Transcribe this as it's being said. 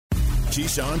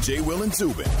Keyshawn, J. Will, and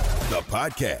Zubin, the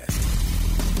podcast.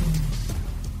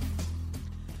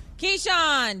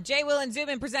 Keyshawn, J. Will, and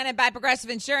Zubin, presented by Progressive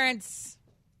Insurance.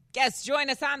 Guests join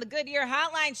us on the Goodyear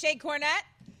Hotline. Shae Cornett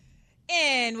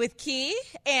in with Key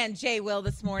and J. Will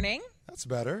this morning. That's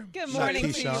better. Good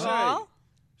morning to you all.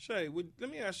 Shae,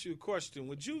 let me ask you a question.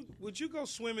 Would you go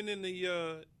swimming in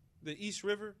the East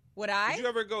River? Would I? Would you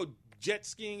ever go jet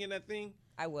skiing in that thing?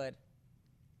 I would.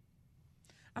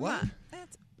 What?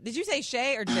 Did you say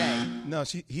Shae or Jay? No,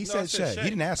 he said Shae. Shae. He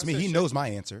didn't ask me. He Shae. knows my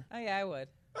answer. Oh, yeah, I would.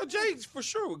 Oh, Jay for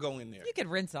sure would go in there. You could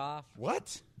rinse off.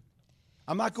 What?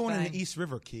 I'm not going in fine. the East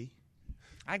River, Key.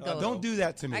 I go. Don't do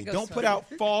that to me. Don't put swimming. out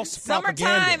false Summertime,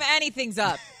 propaganda. anything's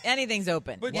up. Anything's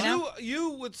open. But you know?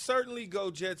 you would certainly go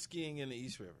jet skiing in the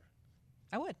East River.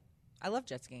 I would. I love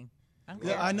jet skiing. I don't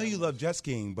Yeah, care. I know you love jet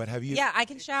skiing, but have you? Yeah, I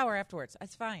can shower afterwards.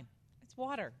 It's fine. It's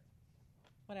water.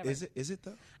 Whatever. Is it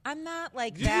though? I'm not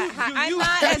like You- that. you- I'm you-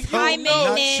 not as high I'm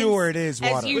not maintenance. sure it is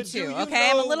as water. you But do two. you Okay,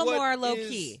 I'm a know little what more low is-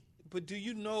 key. But do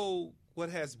you know what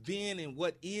has been and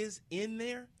what is in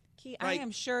there? Key, I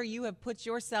am sure you have put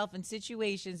yourself in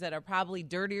situations that are probably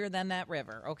dirtier than that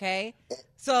river. Okay,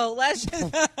 so let's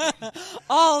just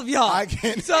all of y'all. I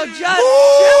can't. So just chill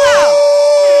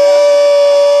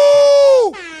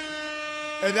Ooh!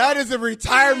 And that is a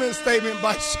retirement statement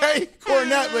by Shae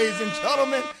Cornett, ladies and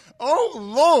gentlemen. Oh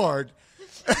Lord.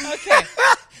 out. Okay.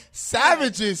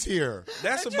 Savages here.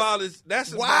 That is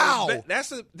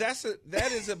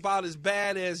about as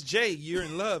bad as Jay. You're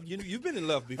in love. You've been in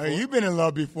love before. You've been in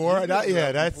love before. You've been in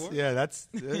love That's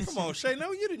before. Come on, Shae.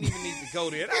 No, you didn't even need to go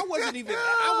there. I wasn't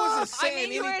saying I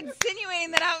mean, you were anything.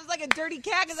 insinuating that I was like a dirty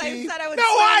cat because I See? said I would No,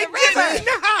 swim I in the river. did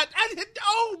not. I did.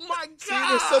 Oh my God! See,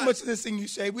 there's so much of this in you,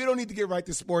 Shae. We don't need to get right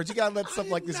to sports. You gotta let stuff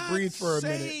like this breathe for a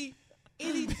minute. Say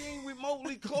anything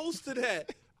remotely close to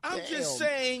that. I'm Damn. just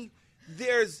saying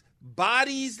there's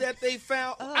bodies that they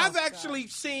found. Oh, I've actually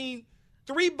seen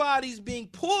 3 bodies being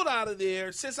pulled out of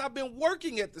there since I've been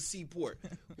working at the seaport.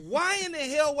 Why in the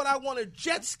hell would I want to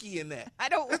jet ski in that? I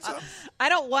don't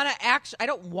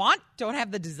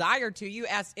have the desire to. You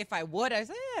asked if I would. I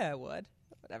said, yeah, I would.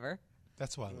 Whatever.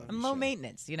 That's why I love I'm you, low Shae.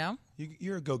 maintenance, you know?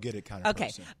 You're a go-get-it kind of Okay.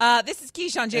 person. This is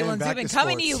Keyshawn, J. Will, and back Zubin to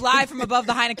coming to you sports. live from above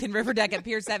the Heineken River deck at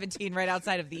Pier 17 right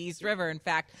outside of the East River, in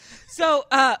fact. So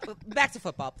back to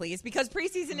football, please, because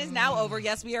preseason is now over.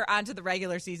 Yes, we are on to the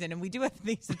regular season, and we do have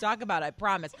things to talk about, I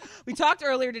promise. We talked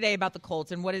earlier today about the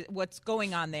Colts and what's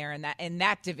going on there in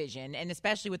that division, and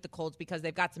especially with the Colts because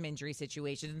they've got some injury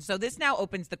situations. And so this now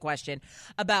opens the question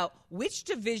about which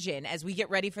division, as we get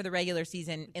ready for the regular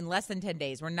season in less than 10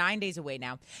 days, we're 9 days away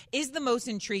now, is the most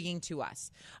intriguing to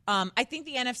us. I think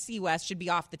the NFC West should be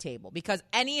off the table because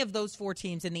any of those 4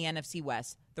 teams in the NFC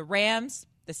West, the Rams,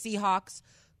 the Seahawks,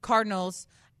 Cardinals,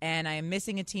 and I am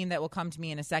missing a team that will come to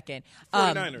me in a second.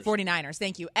 49ers,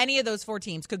 thank you. Any of those 4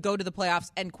 teams could go to the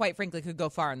playoffs and, quite frankly, could go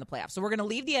far in the playoffs. So we're going to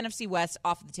leave the NFC West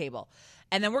off the table,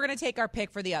 and then we're going to take our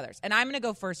pick for the others. And I'm going to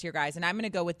go first here, guys, and I'm going to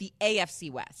go with the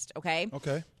AFC West, okay?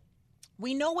 Okay.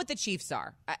 We know what the Chiefs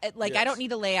are. I Yes. don't need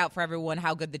to lay out for everyone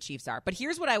how good the Chiefs are. But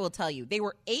here's what I will tell you. They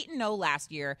were 8-0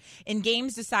 last year in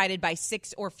games decided by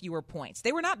 6 or fewer points.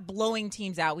 They were not blowing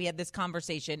teams out. We had this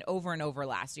conversation over and over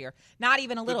last year. Not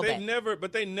even a little bit. They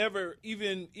never,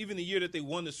 even the year that they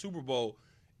won the Super Bowl,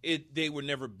 they were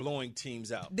never blowing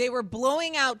teams out. They were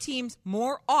blowing out teams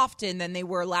more often than they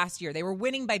were last year. They were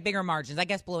winning by bigger margins. I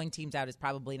guess blowing teams out is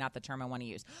probably not the term I want to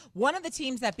use. One of the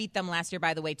teams that beat them last year,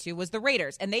 by the way, too, was the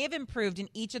Raiders, and they have improved in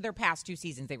each of their past 2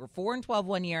 seasons. They were 4-12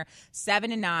 one year,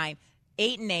 7-9.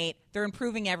 8-8. They're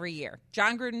improving every year.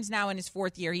 John Gruden's now in his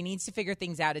 4th year. He needs to figure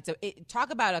things out.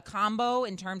 Talk about a combo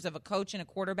in terms of a coach and a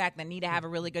quarterback that need to have a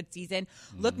really good season.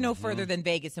 Look no further than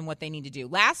Vegas and what they need to do.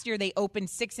 Last year, they opened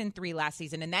 6-3 last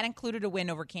season, and that included a win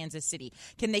over Kansas City.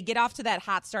 Can they get off to that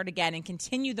hot start again and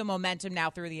continue the momentum now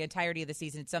through the entirety of the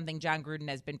season? It's something John Gruden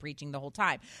has been preaching the whole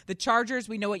time. The Chargers,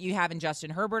 we know what you have in Justin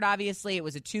Herbert, obviously. It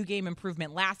was a 2-game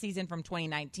improvement last season from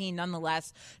 2019.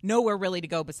 Nonetheless, nowhere really to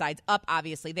go besides up,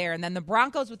 obviously, there. And then the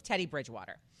Broncos with Teddy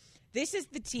Bridgewater. This is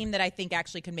the team that I think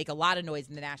actually can make a lot of noise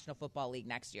in the National Football League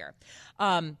next year.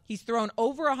 He's thrown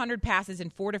over 100 passes in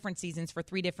 4 different seasons for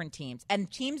 3 different teams, and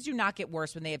teams do not get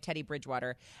worse when they have Teddy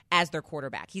Bridgewater as their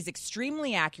quarterback. He's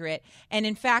extremely accurate, and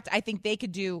in fact, I think they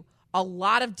could do a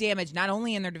lot of damage, not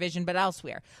only in their division but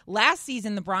elsewhere. Last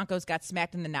season, the Broncos got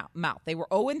smacked in the mouth. They were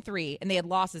 0-3, and they had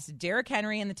losses to Derrick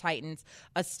Henry and the Titans,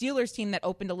 a Steelers team that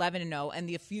opened 11-0, and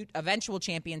the eventual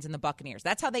champions in the Buccaneers.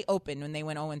 That's how they opened when they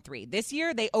went 0-3. This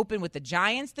year, they opened with the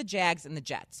Giants, the Jags, and the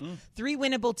Jets. 3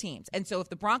 winnable teams. And so if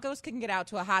the Broncos can get out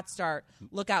to a hot start,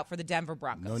 look out for the Denver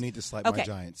Broncos. No need to slight my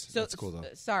Giants. So, that's cool, though.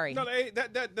 Sorry. No,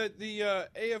 the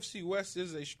AFC West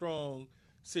is a strong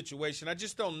situation. I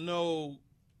just don't know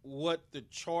what the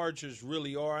Chargers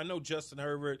really are. I know Justin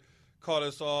Herbert caught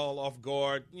us all off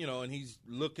guard, and he's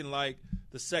looking like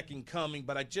the second coming,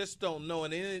 but I just don't know.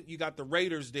 And then you got the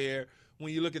Raiders there.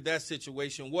 When you look at that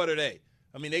situation, what are they?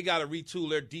 I mean, they got to retool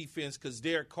their defense because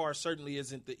Derek Carr certainly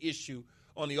isn't the issue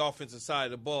on the offensive side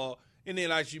of the ball. And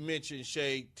then, as you mentioned,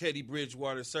 Shae, Teddy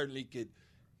Bridgewater certainly could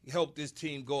help this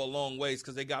team go a long ways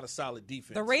because they got a solid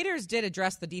defense. The Raiders did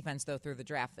address the defense, though, through the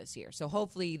draft this year. So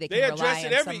hopefully they can rely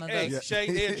on some of those. Shae,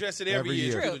 they address it every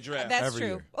year through the draft. That's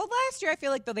true. Well, last year I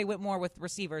feel like, though, they went more with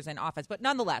receivers and offense. But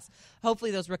nonetheless, hopefully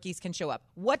those rookies can show up.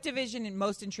 What division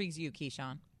most intrigues you,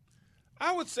 Keyshawn?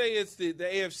 I would say it's the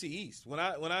AFC East. When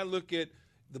I look at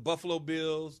the Buffalo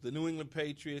Bills, the New England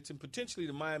Patriots, and potentially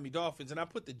the Miami Dolphins, and I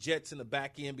put the Jets in the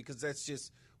back end because that's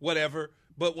just whatever.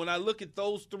 But when I look at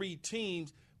those 3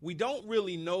 teams, we don't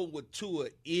really know what Tua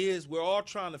is. We're all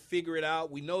trying to figure it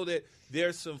out. We know that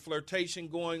there's some flirtation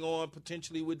going on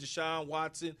potentially with Deshaun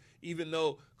Watson, even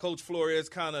though Coach Flores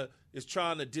kind of is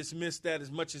trying to dismiss that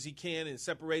as much as he can and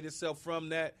separate himself from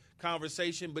that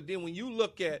conversation. But then when you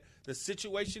look at the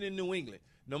situation in New England,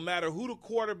 no matter who the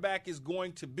quarterback is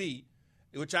going to be,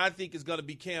 which I think is going to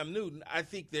be Cam Newton, I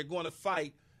think they're going to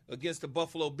fight against the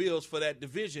Buffalo Bills for that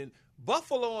division.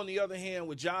 Buffalo, on the other hand,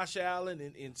 with Josh Allen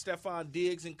and Stephon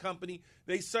Diggs and company,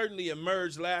 they certainly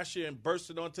emerged last year and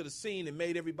bursted onto the scene and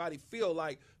made everybody feel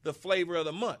like the flavor of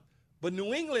the month. But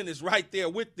New England is right there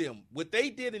with them. What they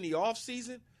did in the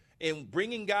offseason and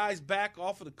bringing guys back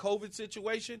off of the COVID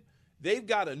situation, they've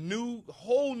got a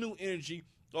whole new energy,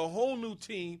 a whole new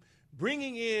team,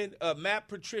 bringing in Matt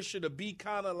Patricia to be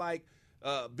kind of like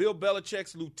Bill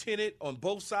Belichick's lieutenant on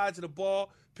both sides of the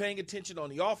ball, paying attention on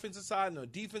the offensive side and on the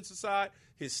defensive side.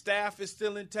 His staff is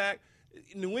still intact.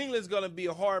 New England's going to be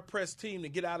a hard-pressed team to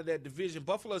get out of that division.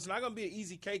 Buffalo's not going to be an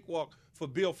easy cakewalk for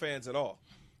Bill fans at all.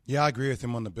 Yeah, I agree with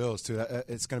him on the Bills, too.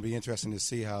 It's going to be interesting to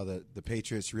see how the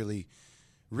Patriots really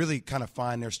kind of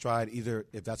find their stride, either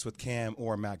if that's with Cam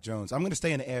or Mac Jones. I'm going to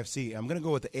stay in the AFC. I'm going to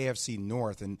go with the AFC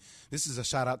North, and this is a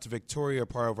shout-out to Victoria,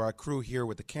 part of our crew here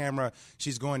with the camera.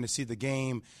 She's going to see the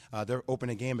game. They're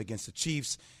opening a game against the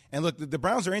Chiefs. And, look, the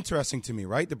Browns are interesting to me,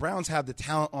 right? The Browns have the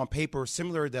talent on paper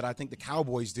similar that I think the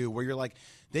Cowboys do, where you're like,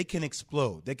 they can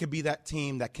explode. They could be that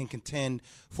team that can contend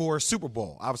for a Super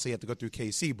Bowl. Obviously, you have to go through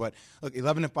KC. But, look,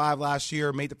 11-5 last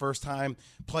year, made the first time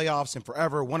playoffs in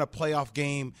forever, won a playoff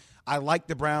game. I like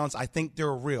the Browns. I think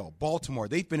they're real. Baltimore,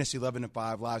 they finished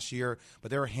 11-5 last year,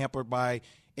 but they were hampered by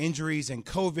injuries and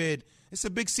COVID. It's a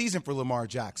big season for Lamar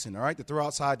Jackson, all right, to throw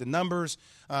outside the numbers.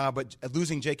 But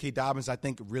losing J.K. Dobbins, I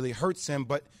think, really hurts him.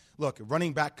 But, look,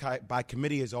 running back by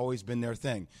committee has always been their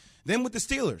thing. Then with the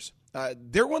Steelers,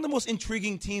 they're one of the most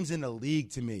intriguing teams in the league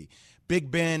to me.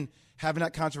 Big Ben having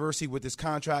that controversy with his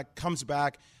contract, comes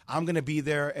back. I'm going to be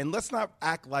there. And let's not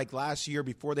act like last year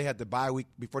before they had the bye week,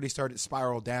 before they started to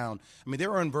spiral down. I mean, they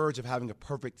were on verge of having a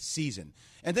perfect season.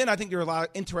 And then I think there are a lot of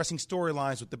interesting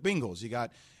storylines with the Bengals. You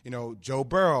got, Joe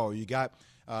Burrow. You got,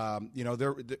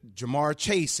 Jamar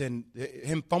Chase and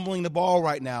him fumbling the ball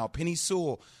right now. Penny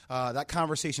Sewell. That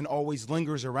conversation always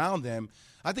lingers around them.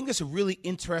 I think it's a really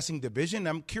interesting division.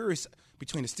 I'm curious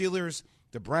between the Steelers,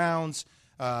 the Browns,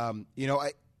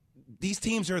 these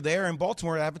teams are there in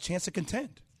Baltimore to have a chance to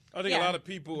contend. I think a lot of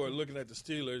people are looking at the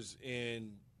Steelers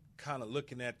and kind of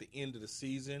looking at the end of the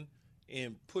season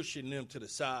and pushing them to the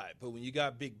side. But when you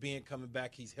got Big Ben coming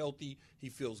back, he's healthy. He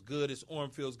feels good. His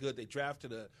arm feels good. They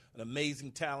drafted an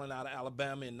amazing talent out of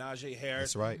Alabama in Najee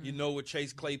Harris. That's right. You know what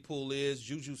Chase Claypool is,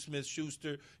 Juju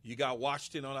Smith-Schuster. You got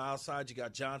Washington on the outside. You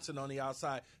got Johnson on the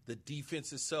outside. The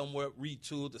defense is somewhat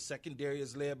retooled. The secondary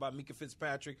is led by Micah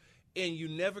Fitzpatrick. And you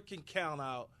never can count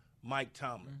out Mike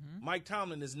Tomlin. Mm-hmm. Mike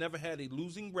Tomlin has never had a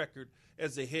losing record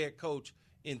as a head coach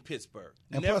in Pittsburgh.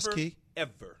 And never, plus, Key,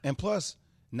 ever. And plus,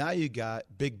 now you got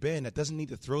Big Ben that doesn't need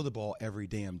to throw the ball every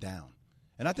damn down.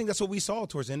 And I think that's what we saw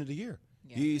towards the end of the year.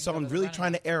 Yeah, you saw him really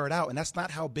trying to air it out, and that's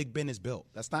not how Big Ben is built.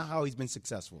 That's not how he's been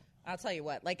successful. I'll tell you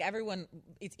what, like everyone,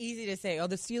 it's easy to say,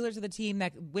 the Steelers are the team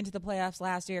that went to the playoffs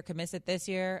last year, could miss it this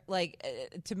year. Like,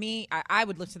 to me, I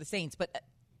would look to the Saints, but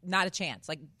not a chance.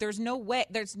 Like, there's no way,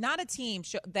 there's not a team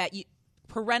that you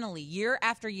perennially, year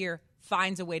after year,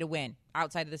 finds a way to win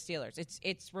outside of the Steelers.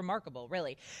 It's remarkable,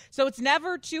 really. So it's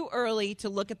never too early to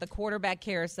look at the quarterback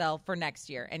carousel for next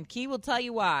year. And Key will tell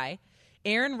you why.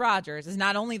 Aaron Rodgers is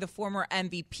not only the former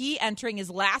MVP entering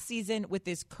his last season with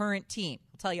his current team.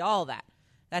 I'll tell you all that.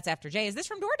 That's after Jay. Is this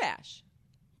from DoorDash?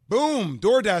 Boom,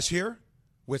 DoorDash here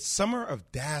with Summer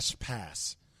of Dash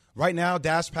Pass. Right now,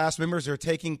 Dash Pass members are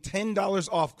taking $10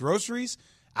 off groceries,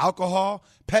 alcohol,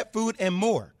 pet food, and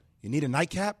more. You need a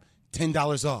nightcap?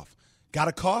 $10 off. Got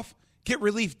a cough? Get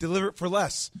relief delivered for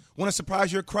less. Want to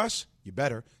surprise your crush? You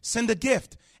better. Send a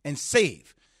gift and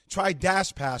save. Try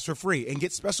Dash Pass for free and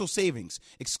get special savings,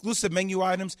 exclusive menu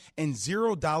items, and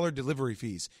 $0 delivery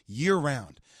fees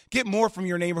year-round. Get more from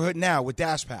your neighborhood now with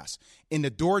Dash Pass in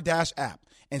the DoorDash app.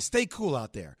 And stay cool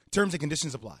out there. Terms and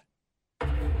conditions apply.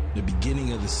 The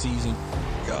beginning of the season,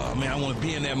 man, I want to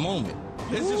be in that moment.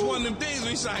 It's just one of them things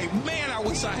where it's like, man, I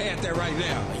wish I had that right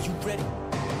now. Are you ready?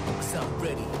 Because I'm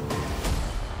ready.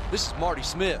 This is Marty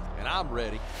Smith, and I'm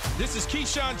ready. This is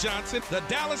Keyshawn Johnson. The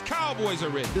Dallas Cowboys are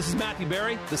ready. This is Matthew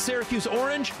Berry. The Syracuse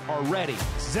Orange are ready.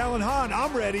 This is Alan Hahn.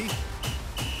 I'm ready.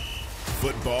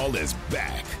 Football is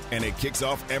back, and it kicks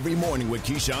off every morning with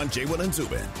Keyshawn, J. Will, and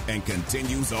Zubin, and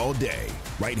continues all day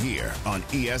right here on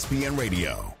ESPN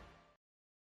Radio.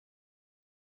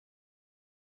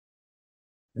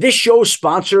 This show is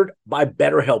sponsored by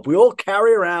BetterHelp. We all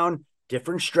carry around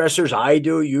different stressors. I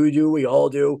do, you do, we all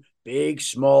do, big,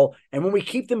 small. And when we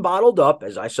keep them bottled up,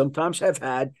 as I sometimes have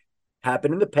had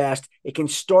happen in the past, it can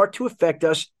start to affect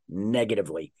us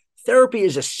negatively. Therapy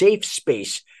is a safe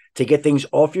space to get things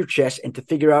off your chest and to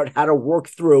figure out how to work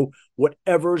through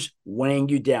whatever's weighing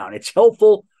you down. It's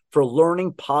helpful for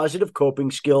learning positive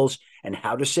coping skills and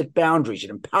how to set boundaries. It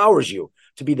empowers you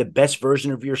to be the best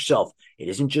version of yourself. It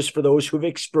isn't just for those who have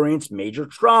experienced major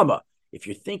trauma. If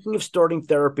you're thinking of starting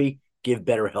therapy, give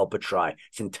BetterHelp a try.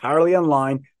 It's entirely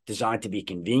online, designed to be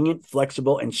convenient,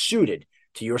 flexible, and suited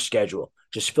to your schedule.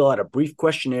 Just fill out a brief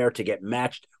questionnaire to get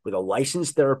matched with a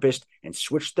licensed therapist and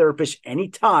switch therapists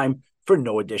anytime for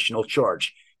no additional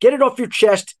charge. Get it off your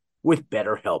chest with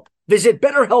BetterHelp. Visit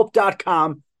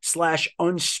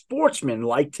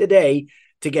BetterHelp.com/unsportsmanlike today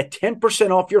to get 10%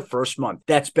 off your first month.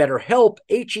 That's BetterHelp,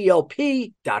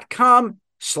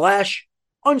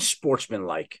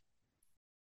 HELP.com/unsportsmanlike.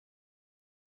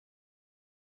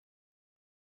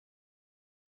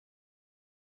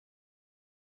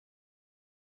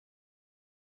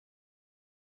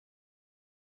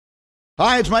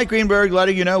 Hi, it's Mike Greenberg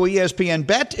letting you know ESPN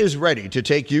Bet is ready to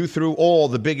take you through all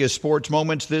the biggest sports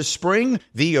moments this spring.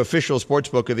 The official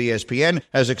sportsbook of ESPN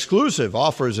has exclusive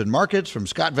offers and markets from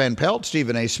Scott Van Pelt,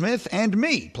 Stephen A. Smith, and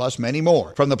me, plus many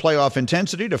more. From the playoff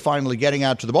intensity to finally getting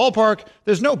out to the ballpark,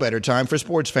 there's no better time for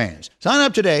sports fans. Sign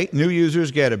up today. New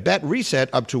users get a bet reset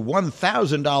up to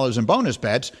 $1,000 in bonus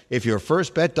bets if your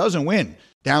first bet doesn't win.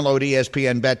 Download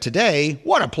ESPN Bet today.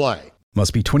 What a play.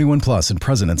 Must be 21 plus and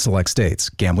present in select states.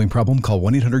 Gambling problem? Call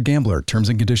 1-800-GAMBLER. Terms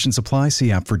and conditions apply.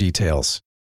 See app for details.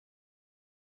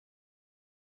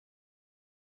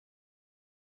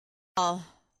 Oh,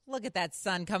 look at that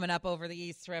sun coming up over the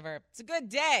East River. It's a good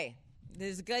day.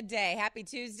 This is a good day. Happy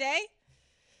Tuesday.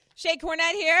 Shae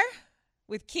Cornette here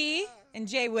with Key and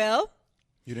J. Will.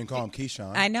 You didn't call him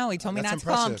Keyshawn. I know. He told me not to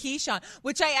call him impressive. Keyshawn,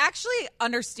 which I actually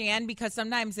understand because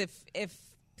sometimes if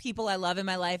people I love in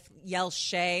my life yell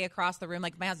Shae across the room,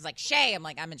 like my husband's like, Shae, I'm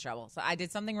like, I'm in trouble. So I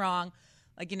did something wrong.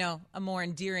 Like, a more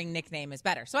endearing nickname is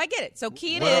better. So I get it. So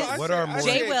Key it is.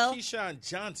 J. Will. Keyshawn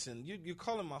Johnson. You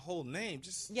calling my whole name.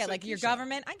 Just yeah, like your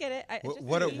government. I get it.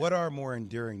 What are more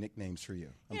endearing nicknames for you?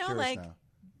 I'm curious like now.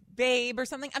 Babe or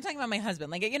something. I'm talking about my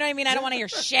husband. Like, you know what I mean? I don't want to hear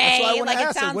That's what I Shae. wanna Like, it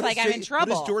ask her. sounds What like does I'm in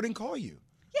trouble. What does Jordan call you?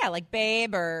 Yeah, like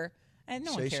babe or... And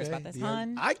no one Shae, cares Shae? about this, Yeah.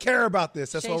 hon. I care about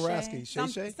this. That's Shae, what we're Shae. asking.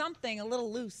 Shae. Something a little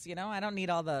loose, I don't need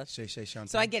all the... Shae, Shantay.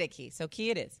 So I get it, Key. So Key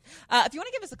it is. If you want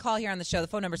to give us a call here on the show, the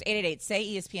phone number is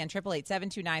 888-SAY-ESPN,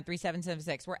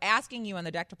 888-729-3776. We're asking you on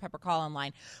the Dr. Pepper call-in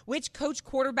line, which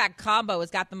coach-quarterback combo has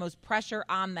got the most pressure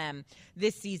on them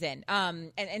this season?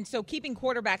 And so keeping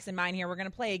quarterbacks in mind here, we're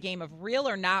going to play a game of real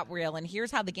or not real, and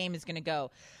here's how the game is going to go.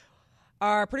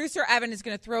 Our producer, Evan, is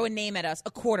going to throw a name at us,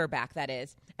 a quarterback, that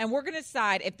is. And we're going to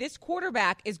decide if this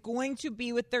quarterback is going to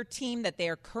be with their team that they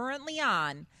are currently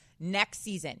on next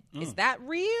season. Is that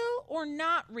real or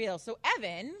not real? So,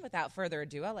 Evan, without further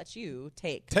ado, I'll let you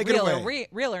take real it away.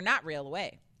 Real or not real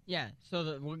away. Yeah, so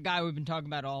the guy we've been talking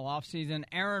about all offseason,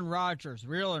 Aaron Rodgers,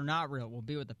 real or not real, will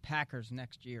be with the Packers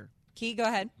next year. Key, go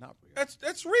ahead. Not real.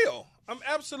 That's real. I'm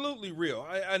absolutely real.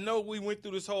 I know we went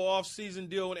through this whole offseason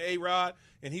deal with A-Rod,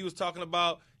 and he was talking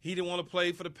about he didn't want to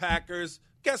play for the Packers.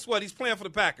 Guess what? He's playing for the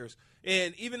Packers.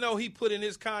 And even though he put in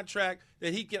his contract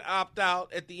that he can opt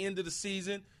out at the end of the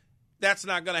season, That's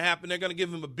not going to happen. They're going to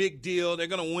give him a big deal. They're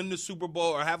going to win the Super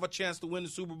Bowl or have a chance to win the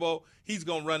Super Bowl. He's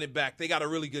going to run it back. They got a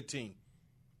really good team.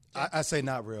 I say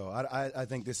not real. I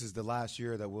think this is the last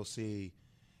year that we'll see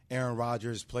Aaron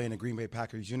Rodgers play in a Green Bay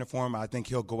Packers uniform. I think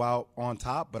he'll go out on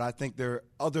top, but I think there are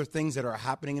other things that are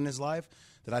happening in his life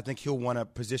that I think he'll want to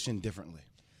position differently.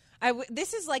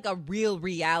 This is like a real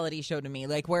reality show to me,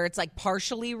 like where it's like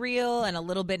partially real and a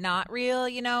little bit not real,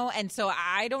 and so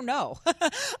I don't know.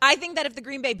 I think that if the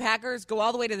Green Bay Packers go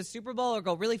all the way to the Super Bowl or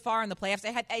go really far in the playoffs,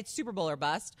 it's Super Bowl or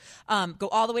bust, go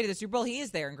all the way to the Super Bowl, he is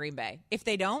there in Green Bay. If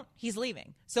they don't, he's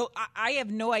leaving. So I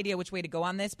have no idea which way to go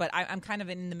on this, but I'm kind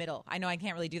of in the middle. I know I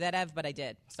can't really do that, Ev, but I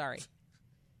did. Sorry.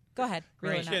 Go ahead.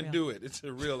 Real you can't do it. It's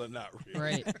a real or not real.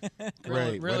 Right.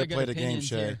 Great. Way to play the game,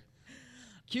 Shae.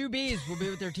 QBs will be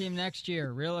with their team next year.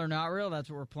 Real or not real, that's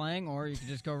what we're playing. Or you can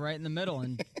just go right in the middle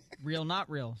and real, not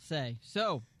real, say.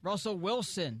 So, Russell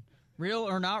Wilson, real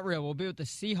or not real, will be with the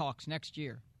Seahawks next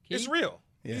year. Keith? It's real.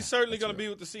 Yeah, he's certainly going to be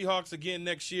with the Seahawks again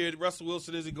next year. Russell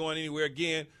Wilson isn't going anywhere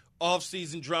again.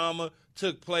 Off-season drama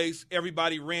took place.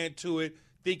 Everybody ran to it,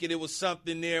 thinking it was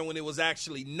something there when it was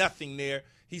actually nothing there.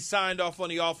 He signed off on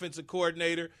the offensive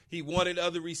coordinator. He wanted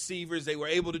other receivers. They were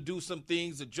able to do some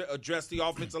things, address the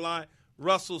offensive line.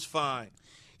 Russell's fine.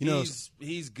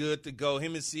 He's good to go.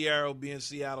 Him and Sierra will be in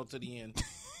Seattle to the end.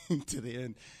 To the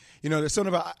end. There's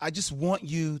something about I just want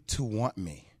you to want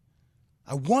me.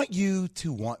 I want you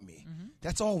to want me. Mm-hmm.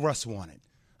 That's all Russ wanted.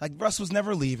 Like, Russ was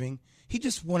never leaving. He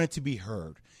just wanted to be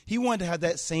heard. He wanted to have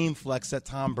that same flex that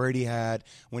Tom Brady had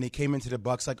when he came into the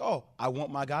Bucs. Like, oh, I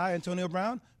want my guy, Antonio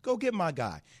Brown. Go get my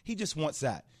guy. He just wants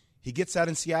that. He gets that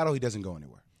in Seattle. He doesn't go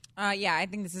anywhere. Yeah, I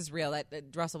think this is real, that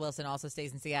Russell Wilson also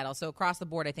stays in Seattle. So across the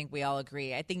board, I think we all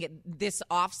agree. I think this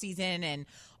offseason and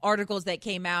articles that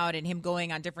came out and him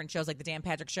going on different shows like the Dan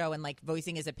Patrick Show and like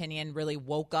voicing his opinion really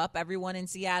woke up everyone in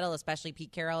Seattle, especially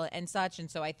Pete Carroll and such. And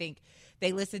so I think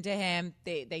they listen to him,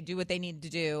 they do what they need to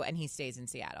do, and he stays in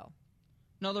Seattle.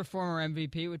 Another former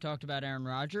MVP, we talked about Aaron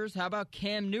Rodgers. How about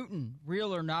Cam Newton?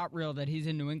 Real or not real that he's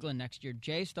in New England next year?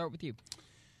 Jay, start with you.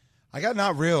 I got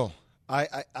not real.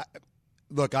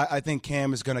 Look, I think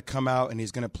Cam is going to come out and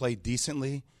he's going to play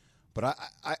decently. But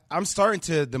I'm starting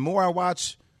to, the more I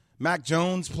watch Mac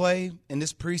Jones play in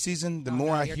this preseason, the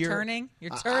more I hear. You're turning.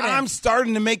 I'm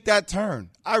starting to make that turn.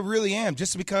 I really am.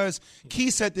 Just because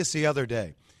Key said this the other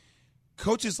day.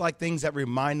 Coaches like things that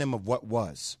remind them of what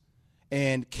was.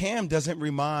 And Cam doesn't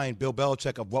remind Bill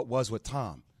Belichick of what was with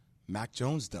Tom. Mac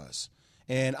Jones does.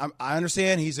 And I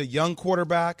understand he's a young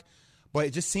quarterback, but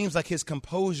it just seems like his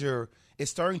composure is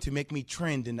starting to make me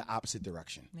trend in the opposite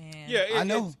direction. Man. Yeah, I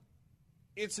know.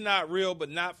 It's not real,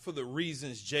 but not for the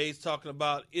reasons Jay's talking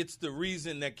about. It's the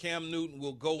reason that Cam Newton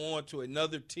will go on to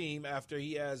another team after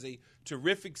he has a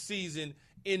terrific season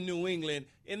in New England,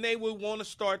 and they will want to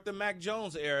start the Mac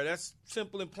Jones era. That's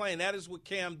simple and plain. That is what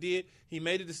Cam did. He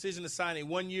made a decision to sign a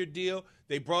one-year deal.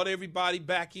 They brought everybody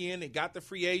back in. They got the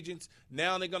free agents.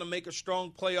 Now they're going to make a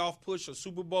strong playoff push, a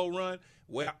Super Bowl run.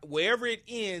 Wherever it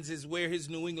ends is where his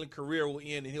New England career will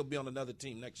end, and he'll be on another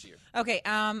team next year. Okay,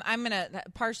 I'm going to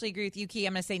partially agree with you, Key.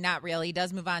 I'm going to say not real. He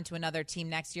does move on to another team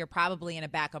next year, probably in a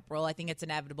backup role. I think it's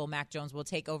inevitable Mac Jones will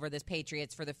take over this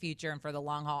Patriots for the future and for the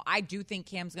long haul. I do think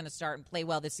Cam's going to start and play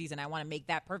well this season. I want to make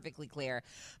that perfectly clear.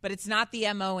 But it's not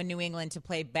the MO in New England to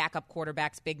play backup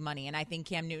quarterbacks big money, and I think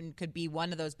Cam Newton could be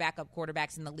one of those backup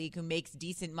quarterbacks in the league who makes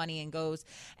decent money and goes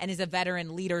and is a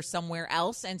veteran leader somewhere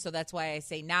else. And so that's why I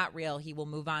say not real. He will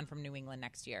move on from New England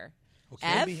next year. Will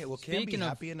Cam be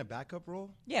happy in the backup role?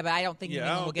 Yeah, but I don't think New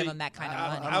England will give him that kind of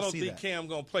money. I don't think Cam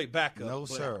going to play backup. No,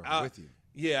 sir. I'm with you.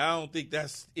 Yeah, I don't think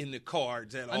that's in the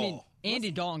cards at all. I mean, Andy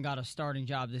Dalton got a starting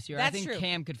job this year. That's I think true.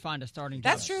 Cam could find a starting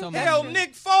That's job. true. Hell,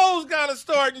 Nick Foles got a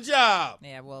starting job.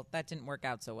 Yeah, well, that didn't work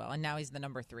out so well, and now he's the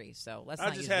number 3. So let's I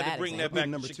not just use had that to bring example. that back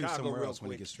number to 2 Chicago somewhere real else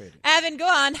when he quick. gets traded. Evan, go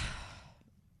on.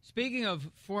 Speaking of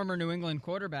former New England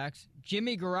quarterbacks,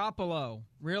 Jimmy Garoppolo,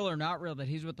 real or not real that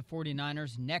he's with the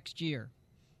 49ers next year?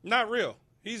 Not real.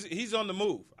 He's on the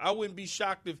move. I wouldn't be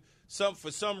shocked if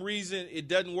for some reason it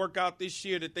doesn't work out this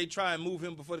year that they try and move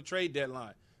him before the trade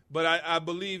deadline. But I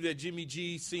believe that Jimmy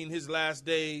G's seen his last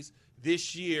days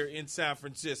this year in San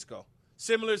Francisco.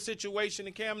 Similar situation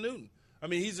to Cam Newton. I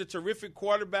mean, he's a terrific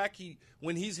quarterback.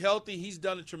 When he's healthy, he's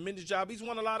done a tremendous job. He's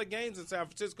won a lot of games in San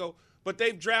Francisco, but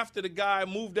they've drafted a guy,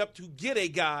 moved up to get a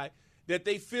guy that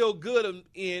they feel good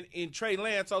in Trey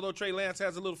Lance, although Trey Lance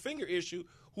has a little finger issue,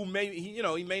 he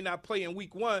may not play in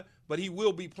week 1, but he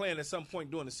will be playing at some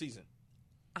point during the season.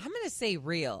 I'm going to say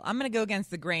real. I'm going to go against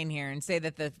the grain here and say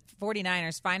that the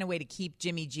 49ers find a way to keep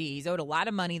Jimmy G. He's owed a lot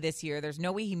of money this year. There's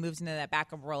no way he moves into that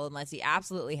backup role unless he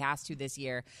absolutely has to this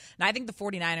year. And I think the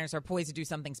 49ers are poised to do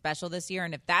something special this year.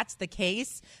 And if that's the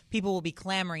case, people will be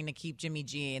clamoring to keep Jimmy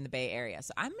G in the Bay Area.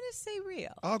 So I'm going to say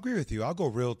real. I'll agree with you. I'll go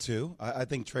real, too. I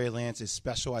think Trey Lance is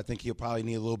special. I think he'll probably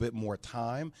need a little bit more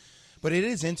time. But it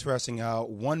is interesting how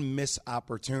one missed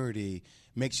opportunity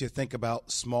makes you think about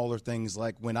smaller things.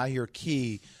 Like when I hear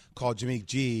Key call Jimmy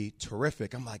G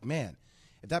terrific, I'm like, man,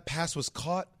 if that pass was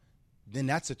caught, then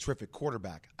that's a terrific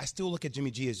quarterback. I still look at Jimmy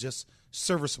G as just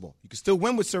serviceable. You can still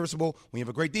win with serviceable when you have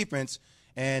a great defense,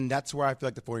 and that's where I feel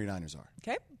like the 49ers are.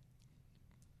 Okay.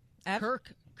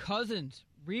 Kirk Cousins,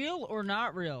 real or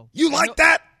not real? You like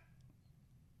that?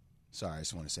 Sorry, I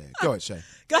just want to say it. Go ahead, Shae.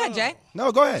 Go ahead, Jay.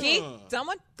 No, go ahead. Key,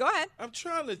 someone, go ahead. I'm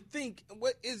trying to think.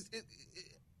 What is it?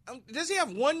 Does he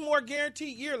have one more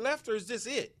guaranteed year left, or is this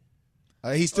it?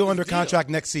 He's still under contract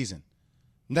next season.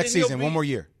 Next season, one more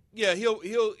year. Yeah, he'll.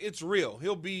 It's real.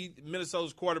 He'll be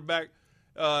Minnesota's quarterback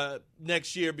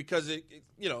next year because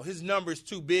his number is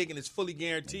too big and it's fully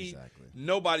guaranteed. Exactly.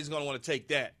 Nobody's going to want to take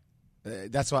that.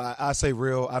 That's why I say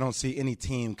real. I don't see any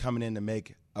team coming in to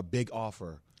make a big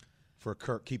offer for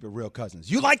Kirk, keep it real Cousins.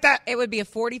 You like that? It would be a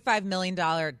 $45 million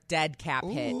dead cap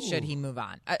hit should he move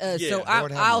on. So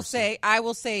I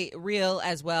will say real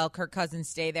as well. Kirk Cousins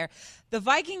stay there. The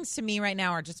Vikings to me right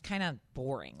now are just kind of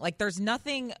boring. Like there's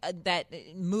nothing that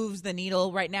moves the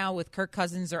needle right now with Kirk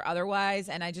Cousins or otherwise.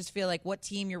 And I just feel like what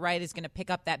team, you're right, is going to pick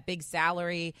up that big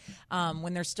salary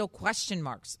when there's still question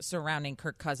marks surrounding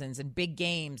Kirk Cousins and big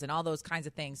games and all those kinds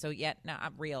of things. So no,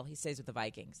 I'm real. He stays with the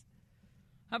Vikings.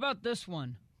 How about this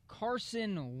one?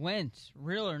 Carson Wentz,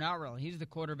 real or not real? He's the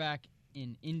quarterback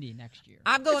in Indy next year.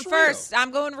 I'm going first.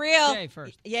 I'm going real. Jay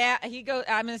first. Yeah,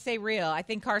 I'm going to say real. I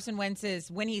think Carson Wentz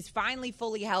is, when he's finally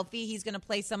fully healthy, he's going to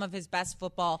play some of his best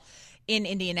football in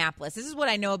Indianapolis. This is what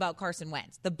I know about Carson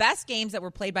Wentz. The best games that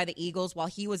were played by the Eagles while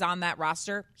he was on that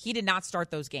roster, he did not start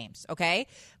those games, okay?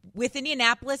 With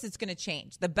Indianapolis, it's going to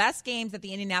change. The best games that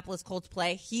the Indianapolis Colts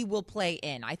play, he will play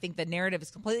in. I think the narrative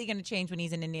is completely going to change when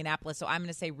he's in Indianapolis, so I'm going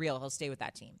to say real. He'll stay with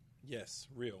that team. Yes,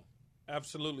 real.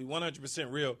 Absolutely,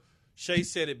 100% real. Shae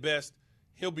said it best.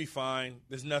 He'll be fine.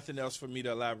 There's nothing else for me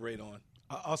to elaborate on.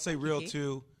 I'll say real,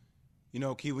 too.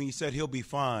 Key, when you said he'll be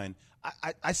fine,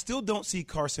 I still don't see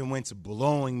Carson Wentz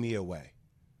blowing me away.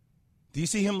 Do you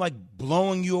see him,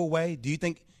 blowing you away? Do you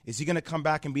think – is he going to come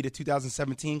back and be the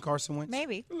 2017 Carson Wentz?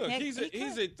 Maybe. Look, he's a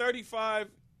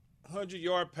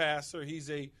 3,500-yard passer. He's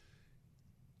a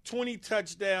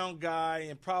 20-touchdown guy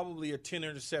and probably a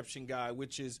 10-interception guy,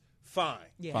 which is fine.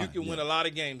 Yeah. You can win a lot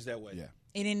of games that way. Yeah.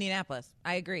 In Indianapolis.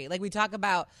 I agree. We talk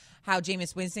about how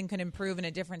Jameis Winston could improve in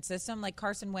a different system.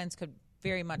 Carson Wentz could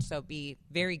very much so be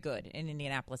very good in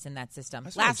Indianapolis in that system.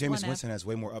 Jameis Winston has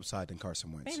way more upside than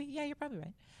Carson Wentz. Maybe. Yeah, you're probably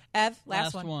right. Ev,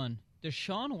 last one.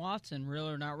 Deshaun Watson, real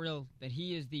or not real, that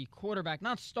he is the quarterback,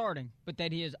 not starting, but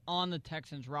that he is on the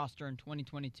Texans roster in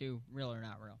 2022, real or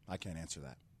not real? I can't answer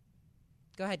that.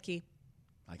 Go ahead, Key.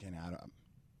 I can't.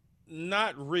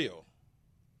 Not real.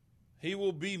 He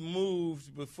will be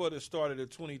moved before the start of the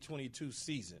 2022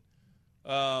 season.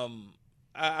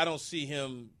 I don't see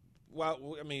him.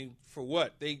 Well, I mean, for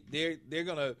what? They're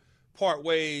going to part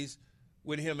ways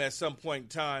with him at some point in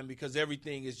time because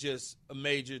everything is just a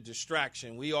major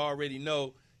distraction. We already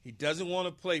know he doesn't want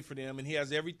to play for them, and he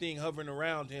has everything hovering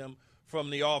around him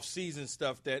from the off-season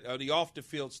stuff the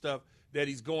off-the-field stuff that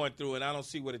he's going through, and I don't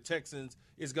see where the Texans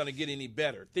is going to get any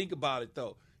better. Think about it,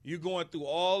 though. You're going through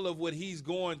all of what he's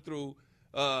going through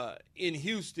in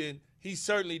Houston. He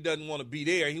certainly doesn't want to be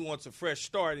there. He wants a fresh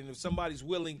start, and if somebody's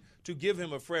willing to give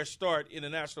him a fresh start in the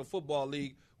National Football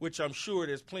League, which I'm sure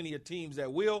there's plenty of teams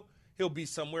that will, he'll be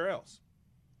somewhere else.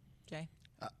 Jay?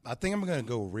 I think I'm going to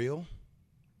go real.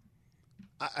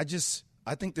 I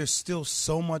think there's still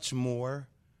so much more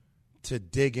to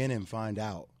dig in and find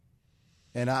out.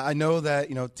 And I know that,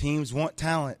 teams want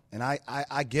talent, and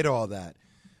I get all that.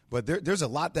 But there's a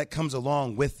lot that comes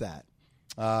along with that.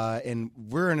 And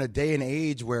we're in a day and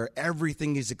age where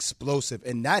everything is explosive,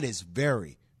 and that is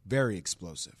very, very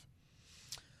explosive.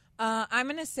 I'm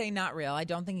going to say not real. I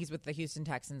don't think he's with the Houston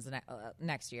Texans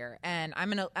next year. And I'm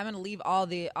going to leave all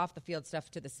the off-the-field stuff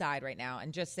to the side right now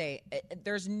and just say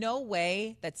there's no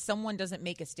way that someone doesn't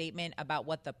make a statement about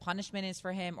what the punishment is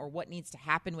for him or what needs to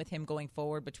happen with him going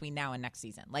forward between now and next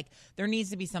season. There needs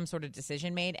to be some sort of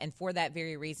decision made, and for that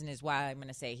very reason is why I'm going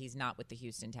to say he's not with the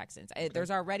Houston Texans. Okay.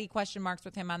 There's already question marks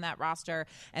with him on that roster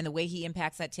and the way he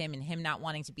impacts that team and him not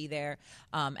wanting to be there.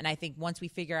 And I think once we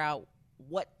figure out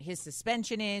what his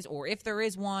suspension is, or if there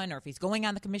is one, or if he's going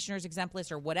on the commissioner's exempt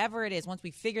list, or whatever it is, once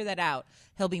we figure that out,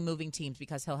 he'll be moving teams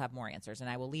because he'll have more answers, and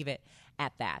I will leave it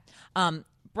at that.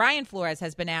 Brian Flores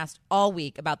has been asked all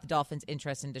week about the Dolphins'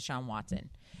 interest in Deshaun Watson,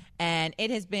 and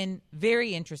it has been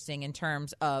very interesting in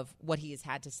terms of what he has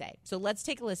had to say. So let's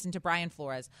take a listen to Brian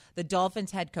Flores, the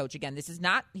Dolphins head coach. Again, he's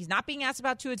not being asked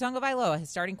about Tua Tagovailoa, his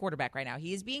starting quarterback right now.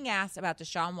 He is being asked about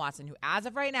Deshaun Watson, who as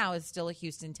of right now is still a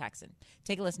Houston Texan.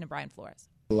 Take a listen to Brian Flores.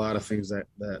 A lot of things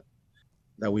that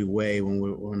we weigh when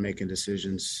we're making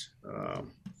decisions.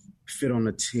 Fit on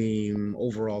the team,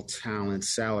 overall talent,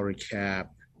 salary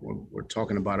cap. We're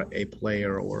talking about a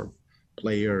player or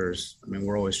players. I mean,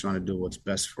 we're always trying to do what's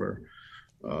best for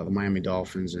the Miami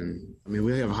Dolphins, and I mean,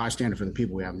 we have a high standard for the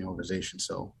people we have in the organization.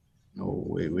 So,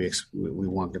 we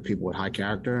want the people with high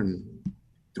character and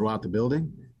throughout the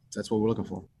building. That's what we're looking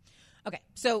for. Okay,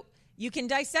 so you can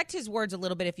dissect his words a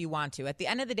little bit if you want to. At the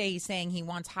end of the day, he's saying he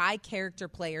wants high character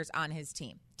players on his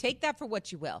team. Take that for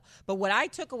what you will. But what I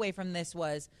took away from this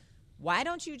was, why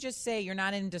don't you just say you're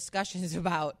not in discussions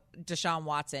about Deshaun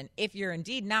Watson if you're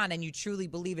indeed not and you truly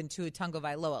believe in Tua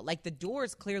Tagovailoa? Like, the door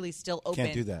is clearly still open.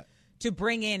 Can't do that. To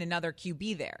bring in another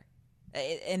QB there.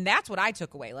 And that's what I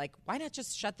took away. Like, why not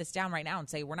just shut this down right now and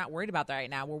say we're not worried about that right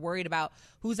now. We're worried about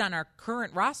who's on our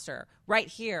current roster right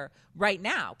here, right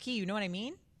now. Key, you know what I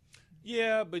mean?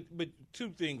 Yeah, but two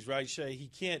things, right, Shae? He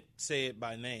can't say it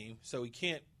by name, so he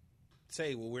can't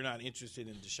say, well, we're not interested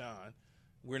in Deshaun.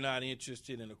 We're not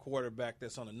interested in a quarterback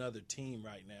that's on another team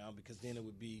right now, because then it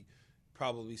would be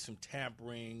probably some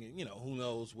tampering, and, who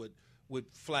knows what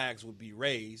flags would be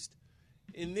raised.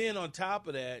 And then on top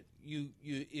of that, you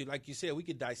like you said, we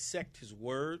could dissect his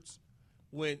words.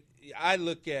 When I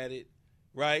look at it,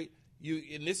 right,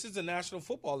 and this is the National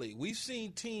Football League. We've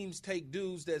seen teams take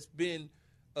dudes that's been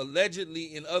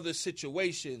allegedly in other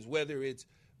situations, whether it's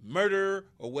murder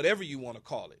or whatever you want to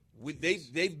call it.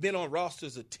 They've been on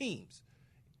rosters of teams.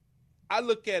 I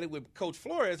look at it with Coach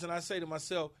Flores, and I say to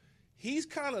myself, he's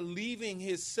kind of leaving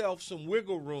himself some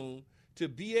wiggle room to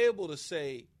be able to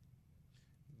say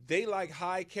they like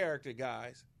high character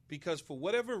guys, because for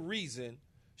whatever reason,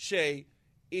 Shae,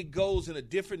 it goes in a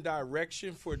different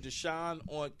direction for Deshaun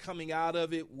on coming out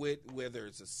of it, with whether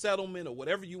it's a settlement or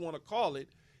whatever you want to call it.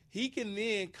 He can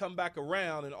then come back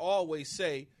around and always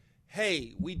say,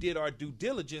 hey, we did our due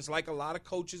diligence, like a lot of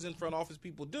coaches and front office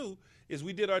people do, is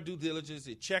we did our due diligence.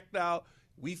 It checked out.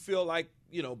 We feel like,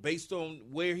 based on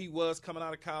where he was coming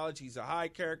out of college, he's a high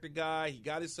character guy. He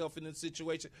got himself in this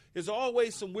situation. There's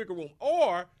always some wiggle room.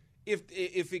 Or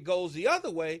if it goes the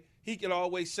other way, he can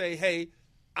always say, hey,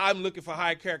 I'm looking for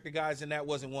high character guys, and that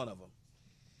wasn't one of them.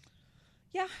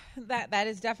 Yeah, that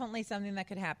is definitely something that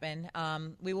could happen.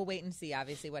 We will wait and see,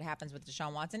 obviously, what happens with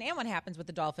Deshaun Watson and what happens with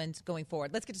the Dolphins going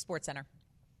forward. Let's get to SportsCenter.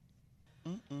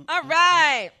 All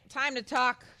right, time to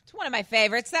talk to one of my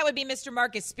favorites. That would be Mr.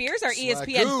 Marcus Spears, our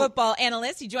ESPN football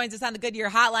analyst. He joins us on the Goodyear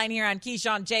Hotline here on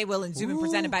Keyshawn, J. Will, and Zubin,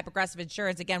 presented by Progressive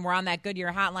Insurance. Again, we're on that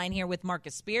Goodyear Hotline here with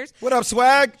Marcus Spears. What up,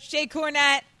 Swag? Shae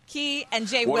Cornett, Key, and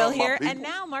J. What Will up, here. And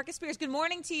now, Marcus Spears, good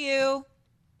morning to you.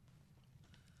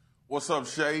 What's up,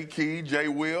 Shae, Key, J.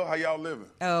 Will? How y'all living?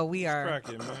 Oh, we are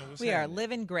cracking, man. We are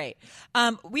living great.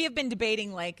 We have been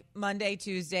debating like Monday,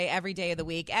 Tuesday, every day of the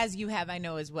week, as you have, I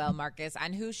know as well, Marcus,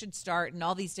 on who should start in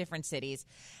all these different cities.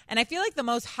 And I feel like the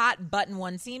most hot button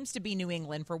one seems to be New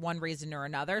England for one reason or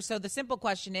another. So the simple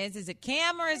question is it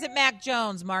Cam or is it Mac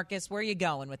Jones, Marcus? Where are you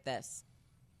going with this?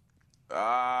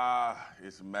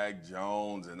 It's Mac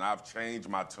Jones, and I've changed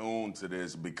my tune to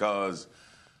this because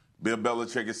Bill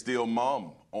Belichick is still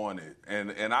mum on it.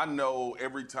 And I know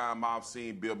every time I've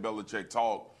seen Bill Belichick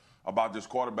talk about this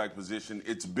quarterback position,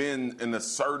 it's been an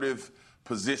assertive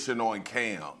position on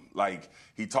Cam. Like,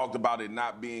 he talked about it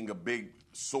not being a big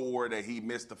sore that he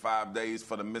missed the 5 days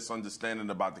for the misunderstanding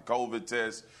about the COVID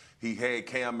test. He had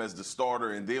Cam as the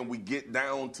starter, and then we get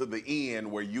down to the end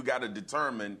where you got to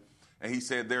determine, and he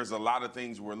said there's a lot of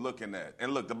things we're looking at.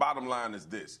 And look, the bottom line is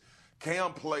this.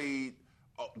 Cam played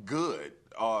good,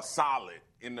 solid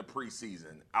in the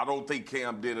preseason. I don't think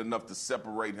Cam did enough to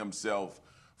separate himself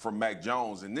from Mac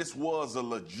Jones, and this was a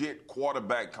legit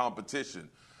quarterback competition.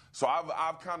 So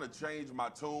I've kind of changed my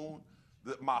tune.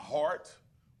 My heart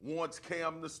wants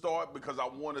Cam to start because I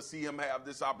want to see him have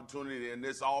this opportunity in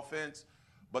this offense.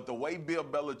 But the way Bill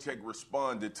Belichick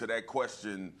responded to that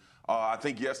question, I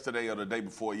think yesterday or the day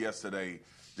before yesterday,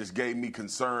 just gave me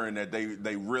concern that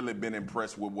they really been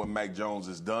impressed with what Mac Jones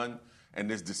has done. And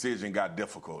this decision got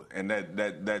difficult, and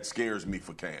that scares me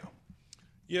for Cam.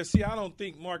 Yeah, see, I don't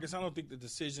think the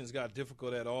decisions got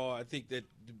difficult at all. I think that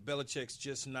Belichick's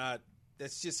just not –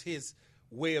 that's just his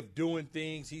way of doing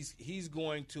things. He's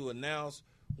going to announce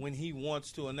when he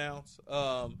wants to announce.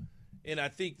 And I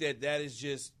think that is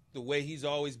just the way he's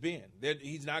always been. That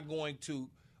he's not going to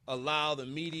allow the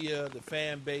media, the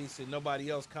fan base, and nobody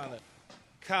else kind of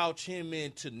couch him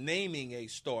into naming a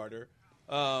starter.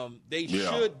 They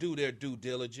should do their due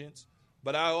diligence.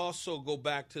 But I also go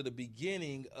back to the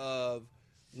beginning of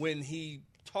when he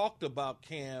talked about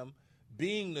Cam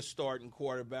being the starting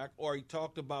quarterback, or he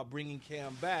talked about bringing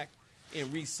Cam back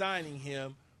and re-signing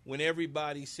him when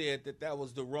everybody said that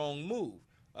was the wrong move.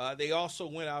 They also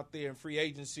went out there in free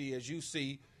agency, as you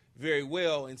see very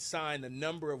well, and signed a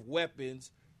number of weapons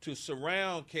to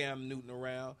surround Cam Newton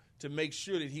around to make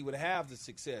sure that he would have the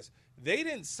success. They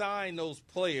didn't sign those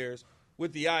players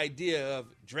with the idea of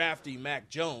drafting Mac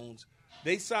Jones.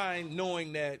 They signed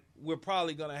knowing that we're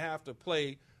probably going to have to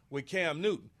play with Cam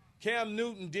Newton. Cam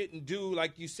Newton didn't do,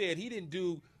 like you said, he didn't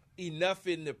do enough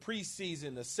in the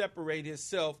preseason to separate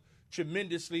himself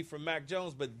tremendously from Mac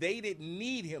Jones, but they didn't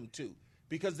need him to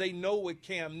because they know what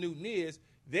Cam Newton is.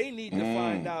 They need to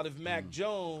find out if Mac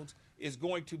Jones is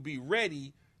going to be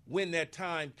ready when that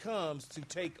time comes to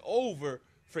take over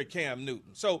for Cam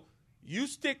Newton. So you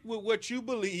stick with what you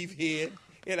believe in,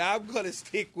 and I'm going to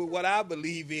stick with what I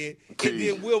believe in, and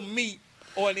then we'll meet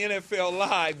on NFL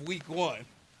Live Week 1.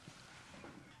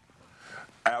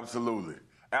 Absolutely.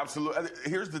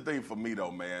 Here's the thing for me,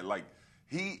 though, man. Like,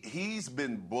 he's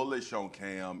been bullish on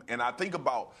Cam, and I think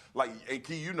about, like, and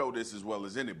Key, you know this as well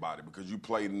as anybody because you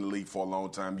played in the league for a long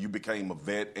time. You became a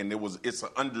vet, and it's an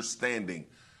understanding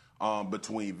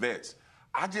between vets.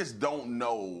 I just don't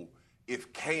know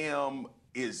if Cam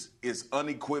is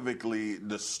unequivocally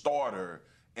the starter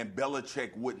and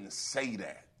Belichick wouldn't say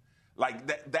that.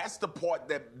 Like, that's the part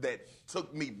that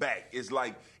took me back. Is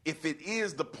like, if it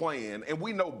is the plan, and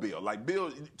we know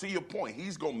Bill, to your point,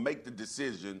 he's going to make the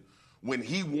decision when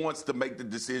he wants to make the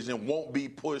decision, won't be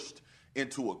pushed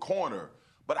into a corner.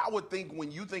 But I would think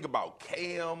when you think about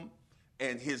Cam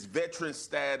and his veteran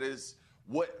status,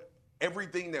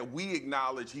 everything that we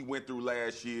acknowledge he went through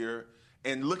last year,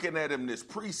 and looking at him this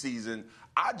preseason,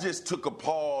 I just took a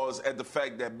pause at the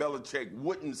fact that Belichick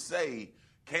wouldn't say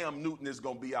Cam Newton is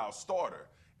going to be our starter.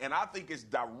 And I think it's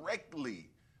directly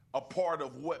a part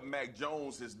of what Mac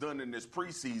Jones has done in this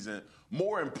preseason,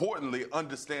 more importantly,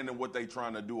 understanding what they're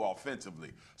trying to do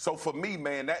offensively. So for me,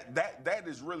 man, that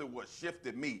is really what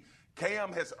shifted me.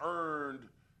 Cam has earned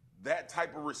that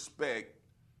type of respect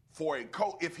for a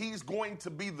coach. If he's going to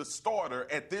be the starter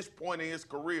at this point in his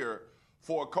career,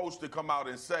 for a coach to come out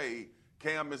and say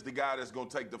Cam is the guy that's going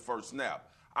to take the first snap.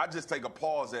 I just take a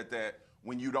pause at that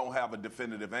when you don't have a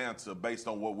definitive answer based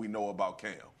on what we know about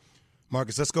Cam.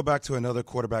 Marcus, let's go back to another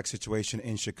quarterback situation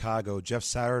in Chicago. Jeff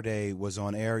Saturday was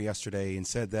on air yesterday and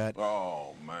said that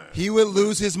he would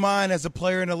lose his mind as a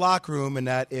player in the locker room, and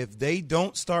that if they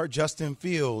don't start Justin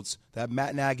Fields, that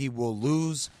Matt Nagy will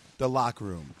lose the locker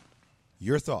room.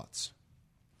 Your thoughts?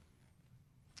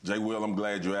 Jay Will, I'm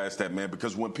glad you asked that, man,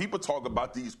 because when people talk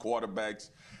about these quarterbacks,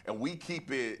 and we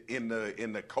keep it in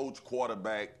the coach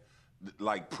quarterback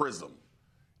like prism,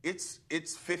 it's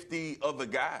 50 other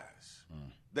guys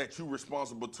that you're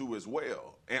responsible to as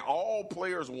well. And all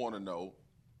players want to know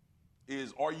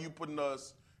is, are you putting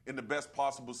us in the best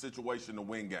possible situation to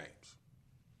win games?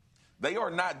 They are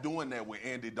not doing that with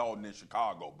Andy Dalton in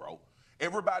Chicago, bro.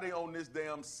 Everybody on this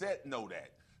damn set know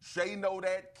that. Shae know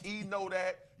that. Key know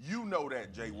that. You know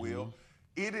that, Jay Will.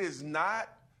 It is not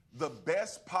the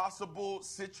best possible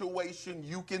situation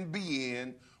you can be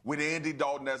in with Andy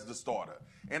Dalton as the starter.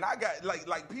 And I got,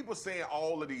 like people saying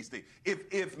all of these things.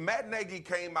 If Matt Nagy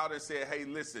came out and said, hey,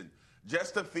 listen,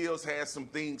 Justin Fields has some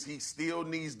things he still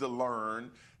needs to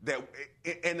learn,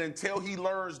 and until he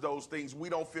learns those things, we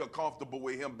don't feel comfortable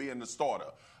with him being the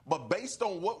starter. But based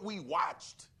on what we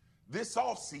watched this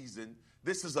offseason,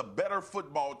 this is a better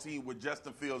football team with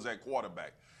Justin Fields at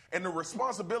quarterback. And the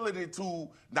responsibility to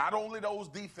not only those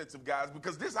defensive guys,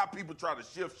 because this is how people try to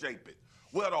shape it.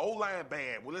 Well, the O-line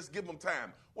bad. Well, let's give them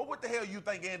time. Well, what the hell you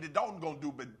think Andy Dalton going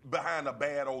to do behind a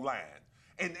bad O-line?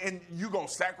 And you're going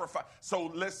to sacrifice.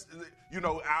 So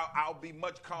I'll be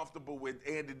much comfortable with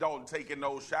Andy Dalton taking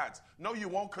those shots. No, you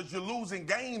won't, because you're losing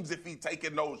games if he's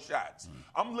taking those shots.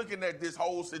 I'm looking at this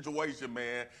whole situation,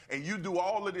 man, and you do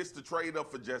all of this to trade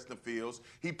up for Justin Fields.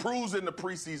 He proves in the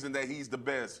preseason that he's the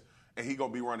best. And he's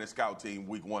going to be running scout team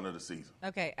week 1 of the season.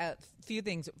 Okay, a few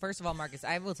things. First of all, Marcus,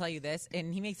 I will tell you this,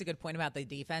 and he makes a good point about the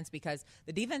defense, because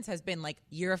the defense has been,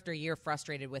 year after year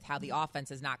frustrated with how the offense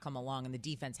has not come along, and the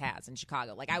defense has in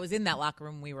Chicago. I was in that locker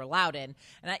room we were allowed in,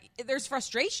 and there's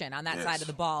frustration on that side of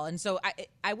the ball. And so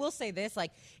I will say this,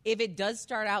 like, if it does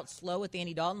start out slow with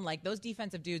Andy Dalton, like, those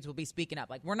defensive dudes will be speaking up.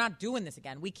 Like, we're not doing this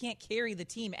again. We can't carry the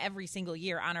team every single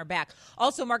year on our back.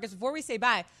 Also, Marcus, before we say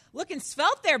bye, looking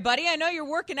svelte there, buddy. I know you're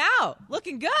working out.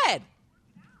 Looking good.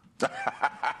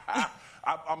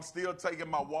 I'm still taking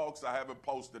my walks. I haven't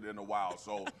posted in a while.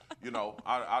 So,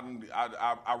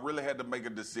 I really had to make a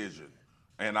decision.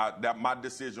 And my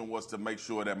decision was to make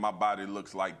sure that my body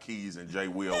looks like Keys and Jay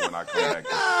Will when I come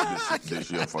back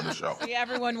this year for the show. Yeah,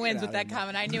 everyone wins with that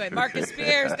comment. I knew it. Marcus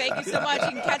Spears, thank you so much.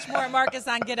 You can catch more of Marcus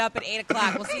on Get Up at 8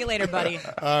 o'clock. We'll see you later, buddy.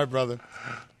 All right, brother.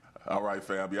 All right,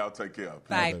 fam. Y'all take care.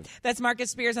 Bye. That's Marcus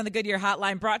Spears on the Goodyear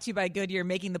Hotline, brought to you by Goodyear,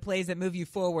 making the plays that move you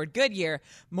forward. Goodyear,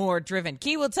 more driven.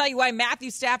 Key will tell you why Matthew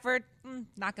Stafford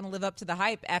not going to live up to the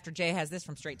hype after Jay has this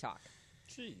from Straight Talk.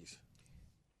 Jeez.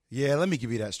 Yeah, let me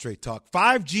give you that straight talk.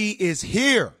 5G is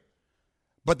here,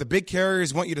 but the big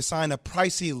carriers want you to sign a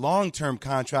pricey long-term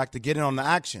contract to get in on the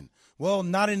action. Well,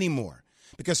 not anymore,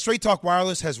 because Straight Talk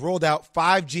Wireless has rolled out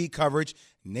 5G coverage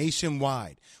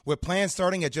nationwide, with plans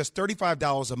starting at just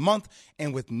 $35 a month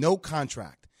and with no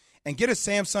contract. And get a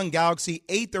Samsung Galaxy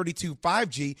A32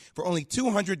 5G for only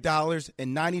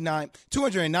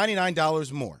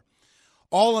 $299 more.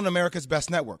 All on America's best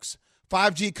networks.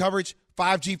 5G coverage,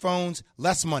 5G phones,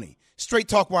 less money. Straight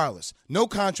Talk Wireless. No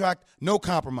contract, no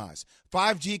compromise.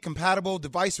 5G compatible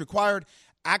device required.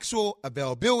 Actual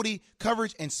availability,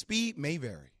 coverage, and speed may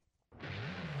vary.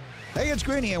 Hey, it's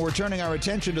Greeny, and we're turning our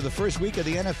attention to the first week of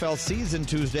the NFL season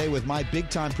Tuesday with my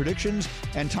big-time predictions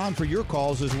and time for your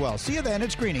calls as well. See you then.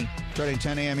 It's Greeny, starting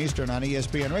 10 a.m. Eastern on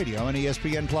ESPN Radio and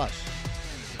ESPN+.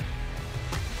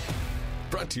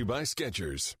 Brought to you by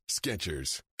Skechers.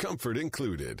 Skechers, comfort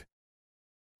included.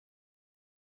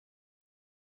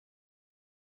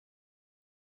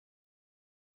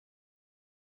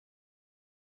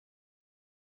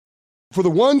 For the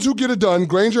ones who get it done,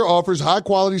 Grainger offers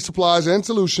high-quality supplies and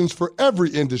solutions for every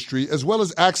industry, as well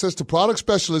as access to product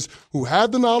specialists who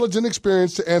have the knowledge and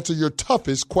experience to answer your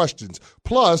toughest questions.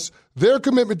 Plus, their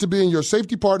commitment to being your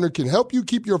safety partner can help you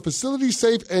keep your facility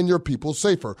safe and your people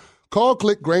safer. Call,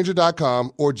 click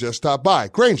Grainger.com, or just stop by.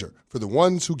 Grainger, for the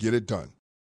ones who get it done.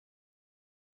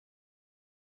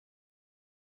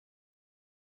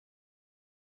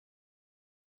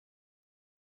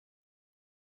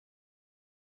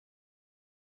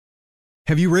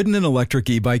 Have you ridden an electric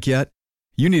e-bike yet?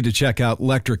 You need to check out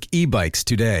Electric E-Bikes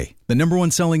today, the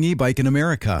 #1 selling e-bike in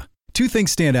America. Two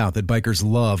things stand out that bikers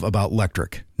love about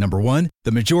Electric. Number one,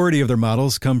 the majority of their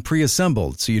models come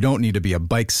pre-assembled, so you don't need to be a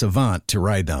bike savant to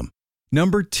ride them.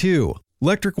 Number two,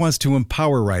 Electric wants to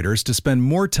empower riders to spend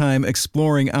more time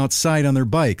exploring outside on their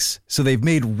bikes, so they've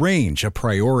made range a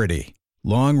priority.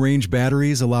 Long-range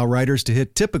batteries allow riders to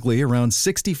hit typically around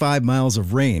 65 miles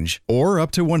of range or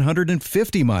up to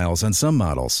 150 miles on some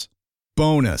models.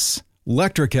 Bonus,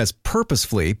 Electric has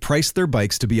purposefully priced their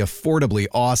bikes to be affordably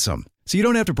awesome, so you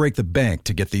don't have to break the bank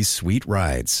to get these sweet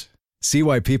rides. See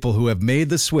why people who have made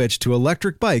the switch to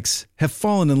electric bikes have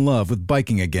fallen in love with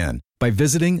biking again by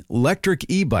visiting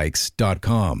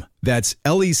lectricebikes.com. That's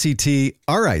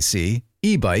LECTRIC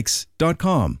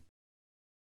ebikes.com.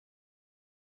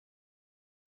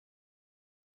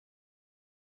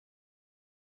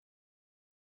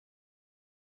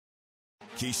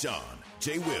 Keyshawn,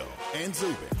 Jay Will, and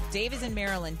Zubin. Dave is in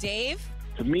Maryland. Dave?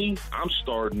 To me, I'm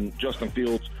starting Justin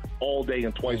Fields all day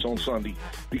and twice on Sunday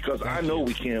because I know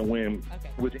we can't win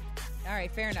with it. All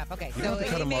right, fair enough. Okay, you don't have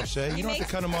to cut him off, Shae. You don't have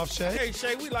to cut him off, Shae. Hey,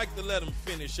 Shae, we like to let him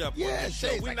finish up. Yeah, on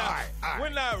Shae's we're like, not, all right. We're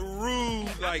not rude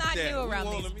like I'm not that. new around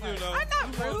we these want him, parts. you know, I'm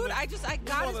not rude. I got his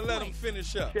want to let him point.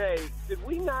 finish up. Shae, did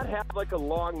we not have like a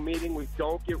long meeting? We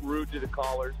don't get rude to the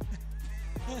callers.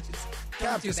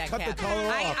 Cap, do just that, cut Cap. the caller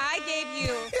off.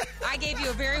 I gave you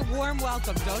a very warm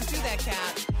welcome. Don't do that,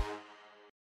 Cap.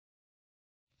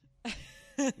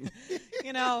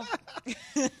 You know.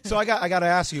 So I got to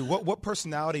ask you, what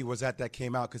personality was that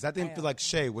came out? Because that didn't feel like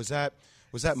Shae. Was that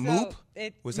Moop?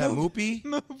 Was that Moopy?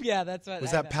 Moop, yeah, that's what.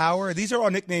 Was that Power? These are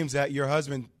all nicknames that your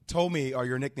husband told me are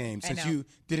your nicknames since you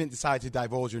didn't decide to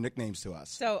divulge your nicknames to us.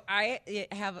 So I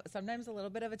have sometimes a little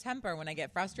bit of a temper when I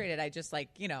get frustrated. I just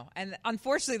and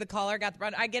unfortunately the caller got the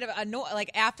run. I get annoyed,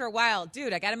 after a while,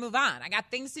 dude, I got to move on. I got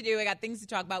things to do. I got things to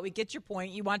talk about. We get your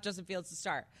point. You want Justin Fields to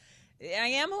start. I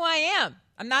am who I am.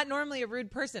 I'm not normally a rude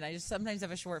person. I just sometimes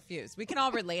have a short fuse. We can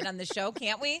all relate on this show,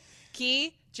 can't we?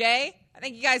 Key, Jay, I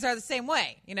think you guys are the same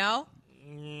way, you know?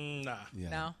 Nah. Yeah.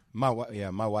 No?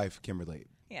 My wife can relate.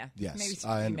 Yeah. Yes. Maybe it's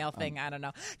a female thing. I don't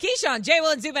know. Keyshawn, Jay,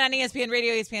 Will, and Zubin on ESPN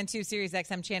Radio, ESPN 2, Sirius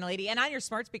XM Channel 80. And on your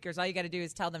smart speakers, all you got to do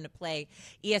is tell them to play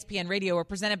ESPN Radio. We're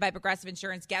presented by Progressive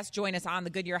Insurance. Guests join us on the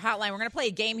Goodyear Hotline. We're going to play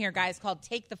a game here, guys, called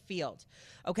Take the Field.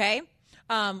 Okay?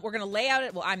 We're going to lay out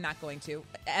it. Well, I'm not going to.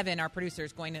 Evan, our producer,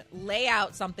 is going to lay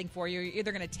out something for you. You're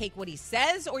either going to take what he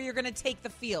says or you're going to take the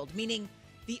field, meaning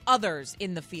the others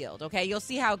in the field, okay? You'll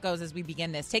see how it goes as we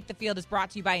begin this. Take the Field is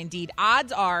brought to you by Indeed.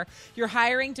 Odds are you're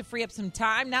hiring to free up some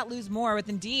time, not lose more. With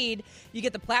Indeed, you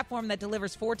get the platform that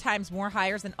delivers 4 times more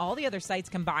hires than all the other sites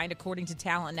combined, according to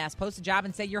Talent Nest. Post a job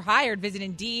and say you're hired. Visit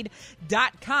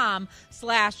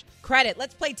Indeed.com/credit.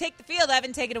 Let's play Take the Field.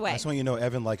 Evan, take it away. That's when you know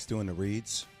Evan likes doing the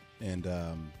reads, and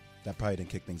that probably didn't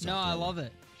kick things off. No, I love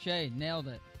it. Shae, nailed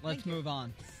it. Let's move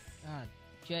on. God,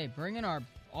 Jay, bringing our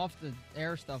off the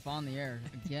air stuff on the air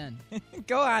again.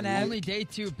 Go on, Evan. Only day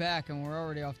 2 back, and we're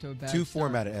already off to a bad Too start.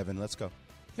 formatted, Evan. Let's go.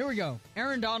 Here we go.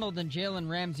 Aaron Donald and Jalen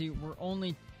Ramsey were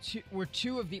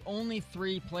 2 of the only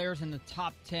 3 players in the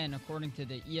top 10 according to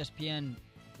the ESPN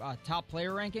top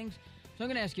player rankings. So I'm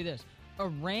going to ask you this: a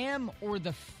Ram or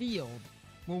the field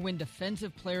will win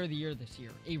Defensive Player of the Year this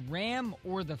year? A Ram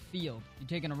or the field? You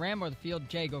taking a Ram or the field?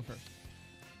 Jay, go first.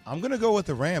 I'm going to go with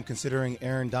the Ram, considering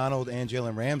Aaron Donald and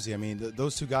Jalen Ramsey. I mean,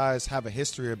 those 2 guys have a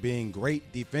history of being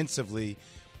great defensively,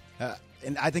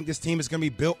 and I think this team is going to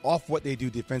be built off what they do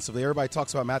defensively. Everybody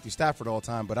talks about Matthew Stafford all the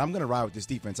time, but I'm going to ride with this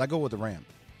defense. I go with the Ram.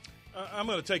 I'm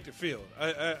going to take the field.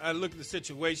 I look at the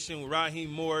situation with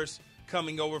Raheem Morris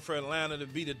coming over for Atlanta to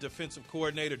be the defensive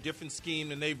coordinator, different scheme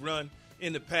than they've run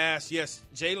in the past. Yes,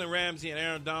 Jalen Ramsey and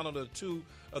Aaron Donald are 2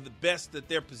 of the best at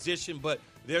their position, but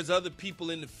there's other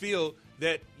people in the field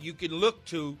that you can look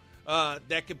to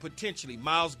that could potentially.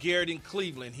 Myles Garrett in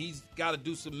Cleveland. He's got to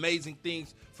do some amazing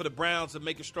things for the Browns to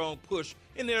make a strong push.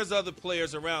 And there's other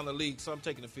players around the league, so I'm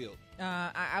taking the field.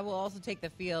 I will also take the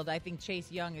field. I think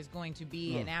Chase Young is going to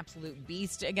be an absolute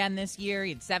beast again this year.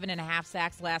 He had 7.5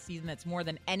 sacks last season. That's more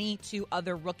than any 2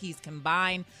 other rookies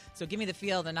combined. So give me the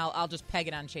field, and I'll just peg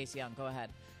it on Chase Young. Go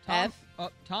ahead.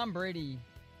 Tom Brady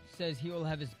says he will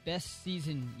have his best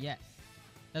season yet.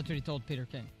 That's what he told Peter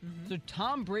King. Mm-hmm. So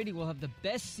Tom Brady will have the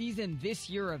best season this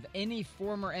year of any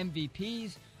former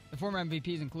MVPs. The former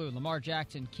MVPs include Lamar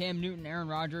Jackson, Cam Newton, Aaron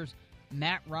Rodgers,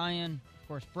 Matt Ryan, of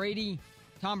course, Brady.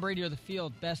 Tom Brady or the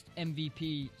field, best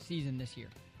MVP season this year.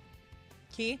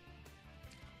 Key?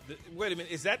 Wait a minute.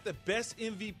 Is that the best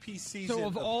MVP season? So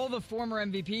of all the former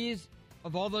MVPs,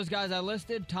 of all those guys I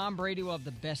listed, Tom Brady will have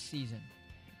the best season.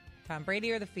 Tom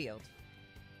Brady or the field?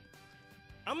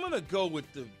 I'm going to go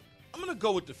with the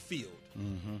field.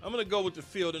 Mm-hmm. I'm going to go with the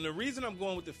field. And the reason I'm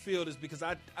going with the field is because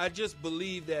I just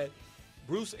believe that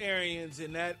Bruce Arians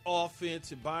and that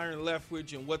offense and Byron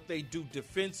Leftwich and what they do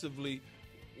defensively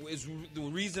is the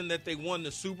reason that they won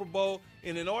the Super Bowl.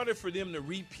 And in order for them to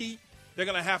repeat, they're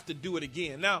going to have to do it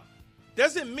again. Now,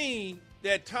 doesn't mean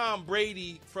that Tom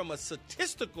Brady, from a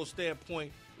statistical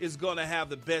standpoint, is going to have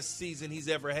the best season he's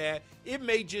ever had. It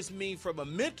may just mean from a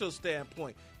mental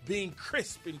standpoint, being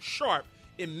crisp and sharp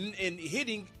and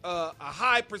hitting a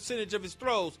high percentage of his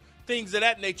throws, things of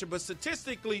that nature. But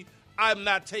statistically, I'm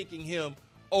not taking him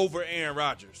over Aaron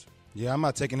Rodgers. Yeah, I'm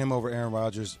not taking him over Aaron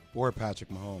Rodgers or Patrick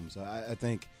Mahomes. I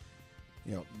think,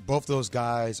 both those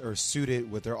guys are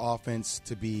suited with their offense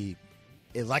to be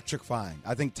electrifying.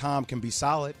 I think Tom can be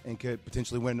solid and could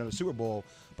potentially win another Super Bowl,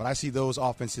 but I see those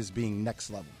offenses being next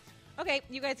level. Okay,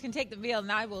 you guys can take the field,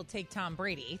 and I will take Tom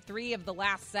Brady. 3 of the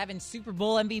last 7 Super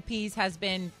Bowl MVPs has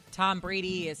been Tom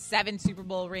Brady. He has 7 Super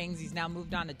Bowl rings. He's now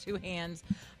moved on to 2 hands.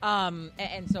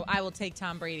 And so I will take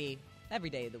Tom Brady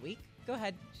every day of the week. Go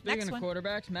ahead. Speaking of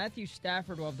quarterbacks, Matthew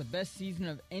Stafford will have the best season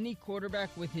of any quarterback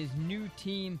with his new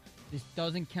team. This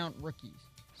doesn't count rookies.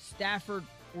 Stafford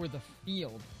or the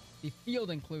field. The field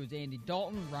includes Andy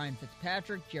Dalton, Ryan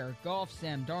Fitzpatrick, Jared Goff,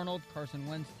 Sam Darnold, Carson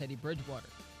Wentz, Teddy Bridgewater.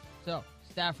 So,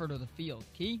 Stafford or the field.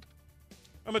 Key?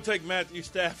 I'm going to take Matthew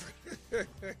Stafford.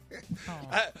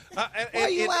 Why are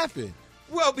you laughing?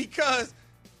 Well, because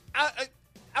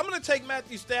I'm going to take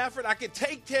Matthew Stafford. I could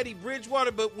take Teddy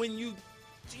Bridgewater, but when you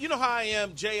know how I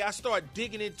am, Jay, I start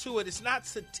digging into it. It's not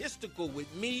statistical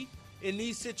with me in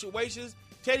these situations.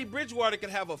 Teddy Bridgewater could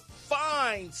have a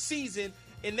fine season,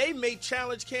 and they may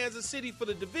challenge Kansas City for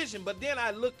the division. But then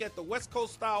I look at the West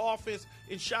Coast-style offense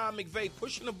in Sean McVay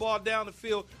pushing the ball down the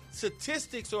field.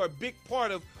 Statistics are a big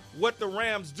part of what the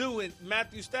Rams do, and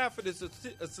Matthew Stafford is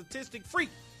a statistic freak.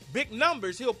 Big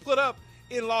numbers he'll put up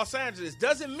in Los Angeles.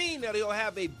 Doesn't mean that he'll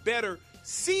have a better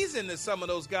season than some of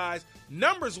those guys.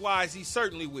 Numbers-wise, he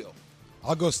certainly will.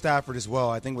 I'll go Stafford as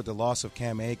well. I think with the loss of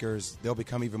Cam Akers, they'll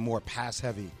become even more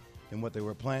pass-heavy than what they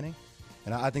were planning.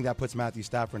 And I think that puts Matthew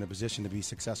Stafford in a position to be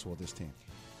successful with this team.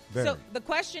 So the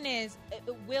question is,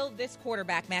 will this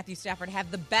quarterback, Matthew Stafford,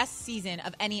 have the best season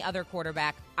of any other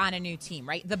quarterback on a new team,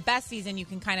 right? The best season you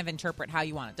can kind of interpret how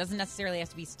you want it. Doesn't necessarily have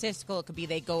to be statistical. It could be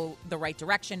they go the right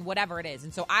direction, whatever it is.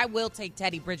 And so I will take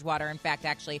Teddy Bridgewater, in fact,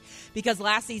 actually, because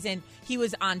last season he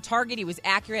was on target. He was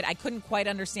accurate. I couldn't quite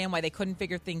understand why they couldn't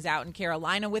figure things out in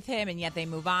Carolina with him, and yet they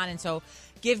move on. And so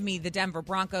give me the Denver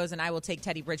Broncos, and I will take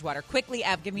Teddy Bridgewater. Quickly,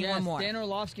 Ev, give me one more. Dan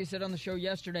Orlovsky said on the show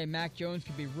yesterday Mac Jones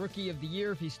could be Rookie of the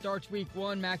Year if he starts Week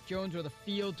 1. Mac Jones or the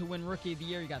field to win Rookie of the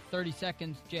Year. You got 30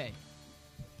 seconds. Jay.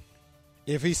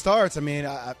 If he starts, I'm going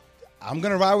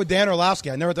to ride with Dan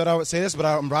Orlovsky. I never thought I would say this, but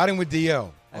I'm riding with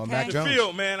D.O. on Mac Jones. The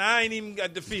field, man. I ain't even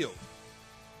got the field.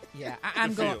 Yeah,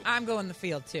 I'm going the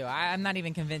field, too. I'm not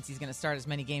even convinced he's going to start as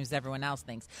many games as everyone else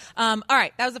thinks. All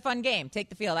right, that was a fun game. Take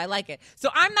the field. I like it. So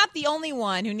I'm not the only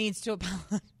one who needs to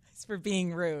apologize for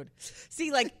being rude.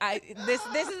 See, this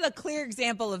is a clear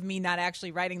example of me not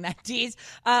actually writing that tease.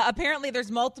 Apparently, there's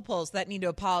multiples that need to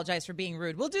apologize for being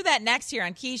rude. We'll do that next here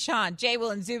on Keyshawn, Jay,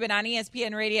 Will, and Zubin on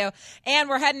ESPN Radio. And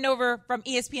we're heading over from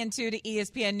ESPN2 to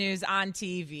ESPN News on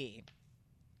TV.